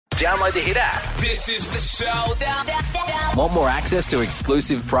Download the Hit app. This is the showdown. Want more access to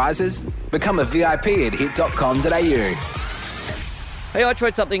exclusive prizes? Become a VIP at hit.com.au. Hey, I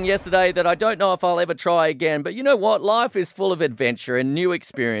tried something yesterday that I don't know if I'll ever try again, but you know what? Life is full of adventure and new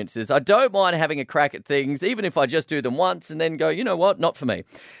experiences. I don't mind having a crack at things, even if I just do them once and then go, you know what? Not for me.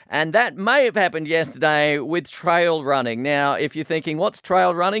 And that may have happened yesterday with trail running. Now, if you're thinking, what's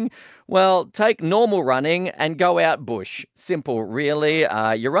trail running? Well, take normal running and go out bush. Simple, really.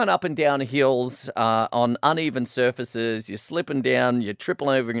 You run up and down hills on uneven surfaces. You're slipping down. You're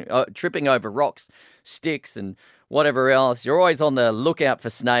tripping over rocks, sticks, and whatever else. You're always on the lookout for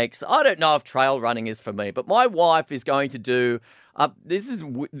snakes. I don't know if trail running is for me, but my wife is going to do. This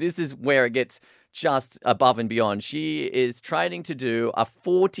is where it gets just above and beyond. She is training to do a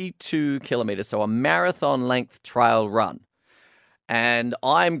 42 kilometre, so a marathon length trail run. And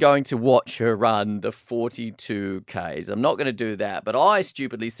I'm going to watch her run the 42 Ks. I'm not going to do that. But I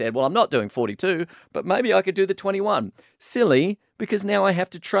stupidly said, well, I'm not doing 42, but maybe I could do the 21. Silly, because now I have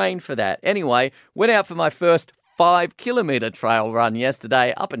to train for that. Anyway, went out for my first 5-kilometre trail run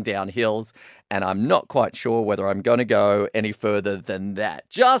yesterday, up and down hills, and I'm not quite sure whether I'm going to go any further than that.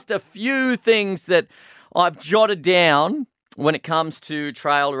 Just a few things that I've jotted down when it comes to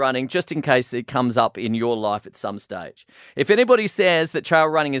trail running, just in case it comes up in your life at some stage. If anybody says that trail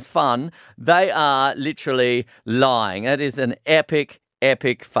running is fun, they are literally lying. It is an epic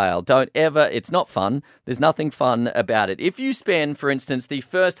fail. It's not fun. There's nothing fun about it. If you spend, for instance, the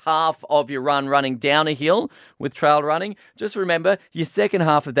first half of your run running down a hill with trail running, just remember your second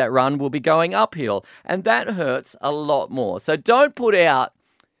half of that run will be going uphill, and that hurts a lot more. So don't put out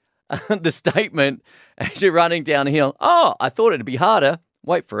the statement as you're running downhill, oh, I thought it'd be harder.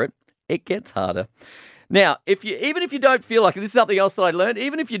 Wait for it. It gets harder. Now, even if you don't feel like it, this is something else that I learned,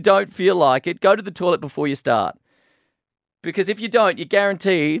 even if you don't feel like it, go to the toilet before you start. Because if you don't, you're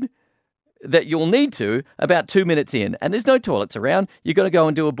guaranteed that you'll need to about 2 minutes in. And there's no toilets around. You've got to go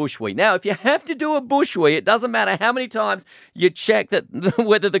and do a bush wee. Now, if you have to do a bush wee, it doesn't matter how many times you check that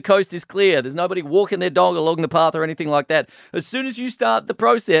whether the coast is clear. There's nobody walking their dog along the path or anything like that. As soon as you start the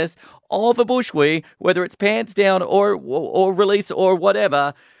process of a bush wee, whether it's pants down or release or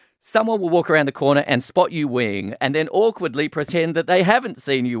whatever, someone will walk around the corner and spot you weeing and then awkwardly pretend that they haven't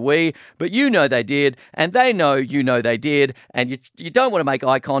seen you wee, but you know they did, and they know you know they did, and you don't want to make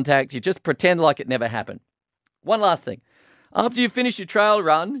eye contact. You just pretend like it never happened. One last thing. After you finish your trail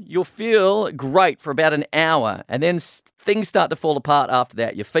run, you'll feel great for about an hour, and then things start to fall apart after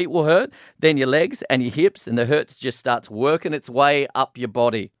that. Your feet will hurt, then your legs and your hips, and the hurt just starts working its way up your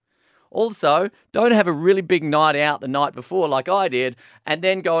body. Also, don't have a really big night out the night before like I did and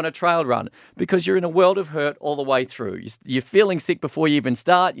then go on a trail run because you're in a world of hurt all the way through. You're feeling sick before you even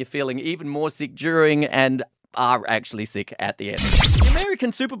start. You're feeling even more sick during and are actually sick at the end. The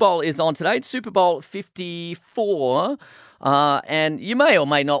American Super Bowl is on today. It's Super Bowl 54. And you may or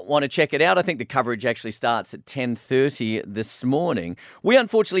may not want to check it out. I think the coverage actually starts at 10:30 this morning. We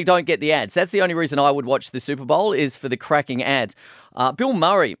unfortunately don't get the ads. That's the only reason I would watch the Super Bowl is for the cracking ads. Bill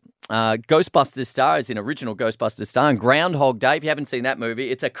Murray, Ghostbusters star, is an original Ghostbusters star, and Groundhog Day. If you haven't seen that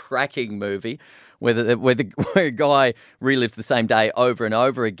movie, it's a cracking movie where a guy relives the same day over and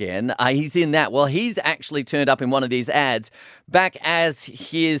over again. He's in that. Well, he's actually turned up in one of these ads back as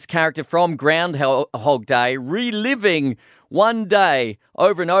his character from Groundhog Day, reliving one day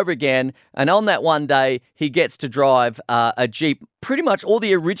over and over again. And on that one day, he gets to drive a Jeep. Pretty much all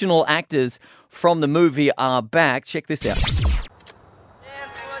the original actors from the movie are back. Check this out.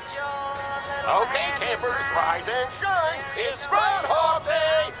 Okay, campers, rise and shine. It's Groundhog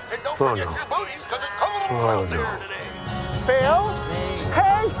Day. And don't forget your booties, because it's cold out there today. Phil?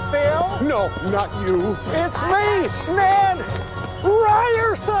 Hey, Phil. No, not you. It's me, Ned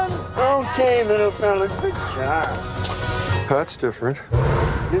Ryerson. Okay, little fella. Good job. That's different.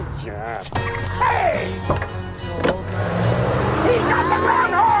 Good job. Hey! He got the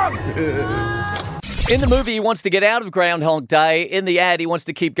groundhog! In the movie, he wants to get out of Groundhog Day. In the ad, he wants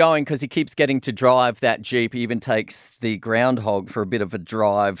to keep going because he keeps getting to drive that Jeep. He even takes the groundhog for a bit of a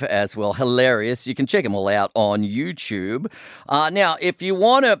drive as well. Hilarious. You can check them all out on YouTube. Now, if you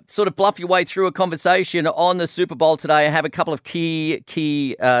want to sort of bluff your way through a conversation on the Super Bowl today, I have a couple of key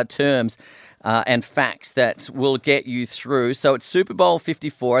terms and facts that will get you through. So it's Super Bowl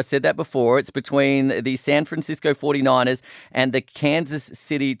 54. I said that before. It's between the San Francisco 49ers and the Kansas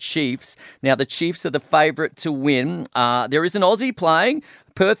City Chiefs. Now, the Chiefs are the favorite to win. There is an Aussie playing.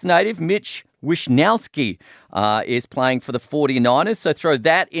 Perth native Mitch Wishnowsky is playing for the 49ers, so throw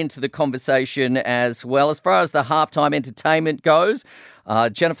that into the conversation as well. As far as the halftime entertainment goes,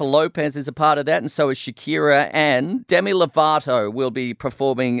 Jennifer Lopez is a part of that, and so is Shakira, and Demi Lovato will be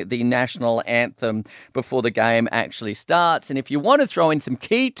performing the national anthem before the game actually starts. And if you want to throw in some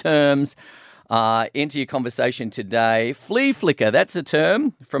key terms into your conversation today, flea flicker, that's a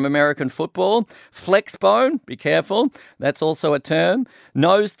term from American football. Flex bone, be careful, that's also a term.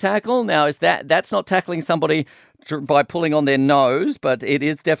 Nose tackle, now that's not tackling somebody by pulling on their nose, but it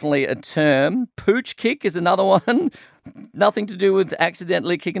is definitely a term. Pooch kick is another one. Nothing to do with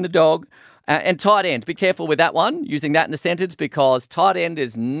accidentally kicking the dog. And tight end, be careful with that one, using that in the sentence, because tight end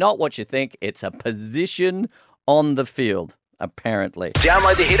is not what you think. It's a position on the field, apparently.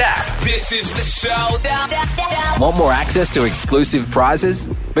 Download the Hit app. This is the showdown. Want more access to exclusive prizes?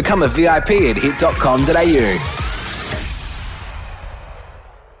 Become a VIP at hit.com.au.